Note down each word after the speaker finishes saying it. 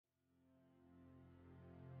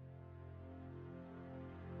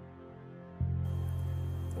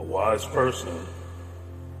wise person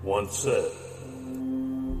once said,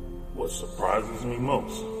 "What surprises me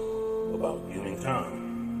most about humankind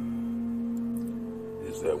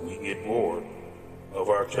is that we get bored of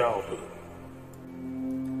our childhood,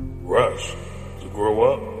 rush to grow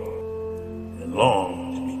up, and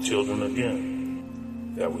long to be children again,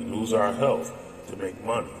 that we lose our health to make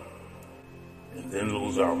money, and then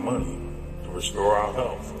lose our money to restore our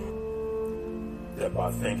health, that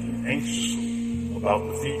by thinking anxiously about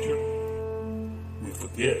the future, we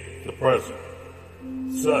forget the present,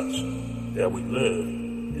 such that we live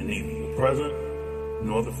in neither the present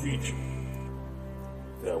nor the future,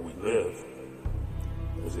 that we live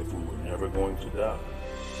as if we were never going to die,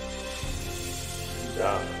 and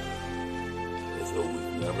die as though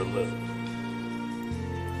we've never lived."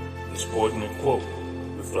 This poignant quote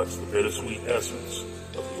reflects the bittersweet essence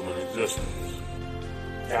of human existence,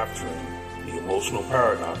 capturing the emotional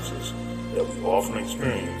paradoxes that we often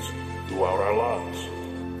experience throughout our lives.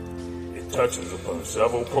 It touches upon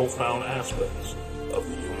several profound aspects of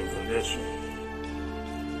the human condition,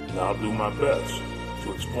 and I'll do my best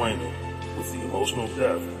to explain it with the emotional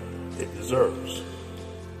depth it deserves.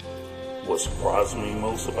 What surprises me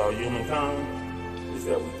most about humankind is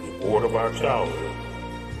that we get bored of our childhood,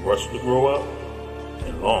 rush to grow up,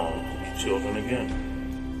 and long to be children again.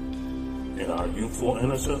 In our youthful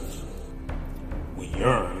innocence, we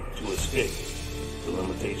yearn to escape the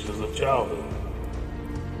limitations of childhood,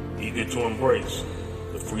 eager to embrace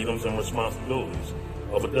the freedoms and responsibilities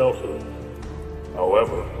of adulthood.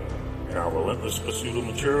 However, in our relentless pursuit of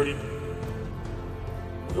maturity,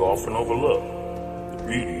 we often overlook the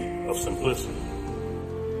beauty of simplicity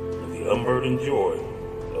and the unburdened joy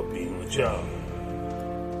of being a child.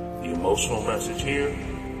 The emotional message here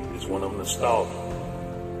is one of nostalgia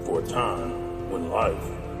for a time when life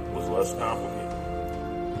was less complicated,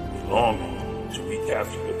 a longing to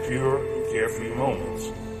recapture the pure and carefree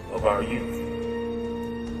moments of our youth,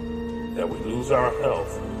 that we lose our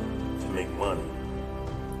health to make money,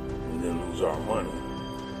 and then lose our money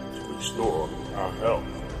to restore our health.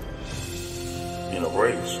 In a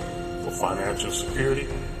race for financial security,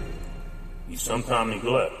 we sometimes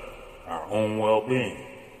neglect our own well-being.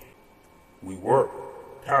 We work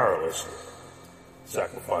tirelessly,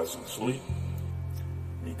 sacrificing sleep,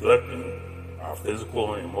 neglecting our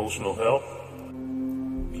physical and emotional health,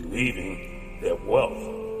 believing that wealth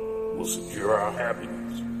will secure our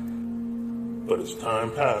happiness. But as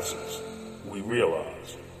time passes, we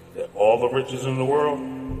realize that all the riches in the world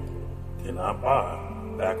cannot buy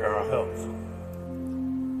back our health.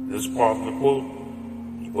 This part of the quote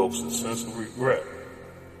evokes a sense of regret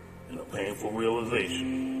and a painful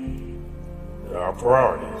realization that our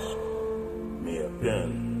priorities may have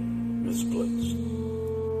been misplaced.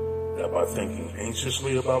 That by thinking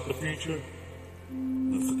anxiously about the future,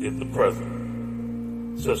 we forget the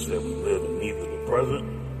present, such that we live in neither the present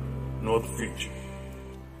nor the future.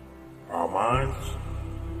 Our minds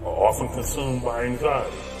are often consumed by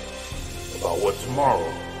anxiety about what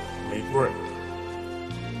tomorrow may bring.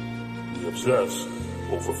 We obsess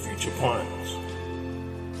over future plans,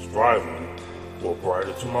 striving for a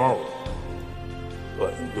brighter tomorrow.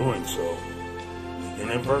 But in doing so, we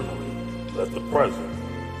inadvertently let the present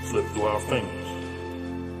slip through our fingers.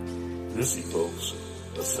 This evokes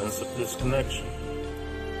a sense of disconnection,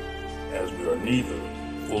 as we are neither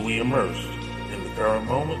fully immersed in the current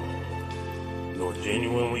moment, nor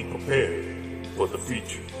genuinely prepared for the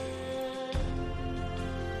future.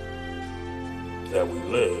 That we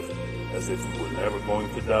live as if we were never going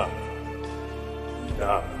to die, and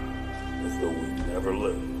die as though we never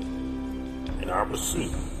lived. In our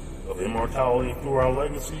pursuit of immortality through our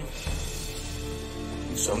legacies,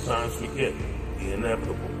 we sometimes forget the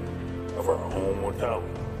inevitable of our own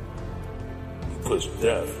mortality. We push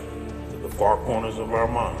death to the far corners of our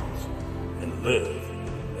minds and live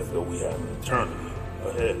as though we have an eternity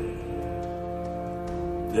ahead.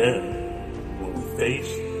 Then, when we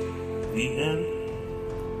face the end,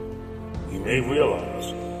 we may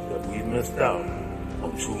realize that we've missed out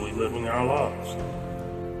on truly living our lives,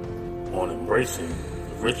 on embracing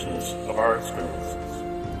the richness of our experiences.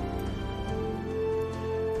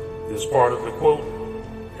 This part of the quote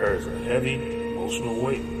carries a heavy emotional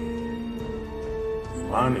weight,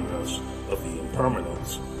 reminding us of the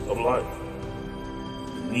impermanence of life,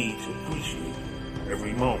 the need to appreciate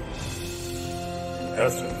every moment. In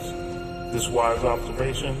essence, this wise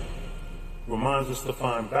observation reminds us to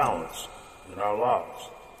find balance in our lives,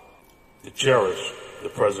 to cherish the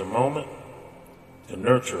present moment, to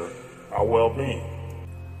nurture our well-being,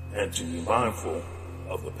 and to be mindful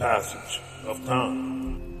of the passage of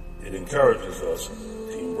time. It encourages us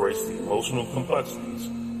to embrace the emotional complexities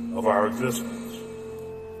of our existence,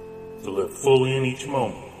 to live fully in each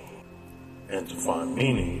moment, and to find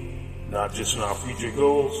meaning not just in our future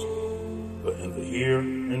goals, but in the here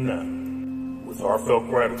and now, with heartfelt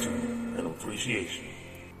gratitude and appreciation.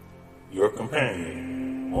 Your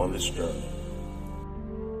companion on this journey.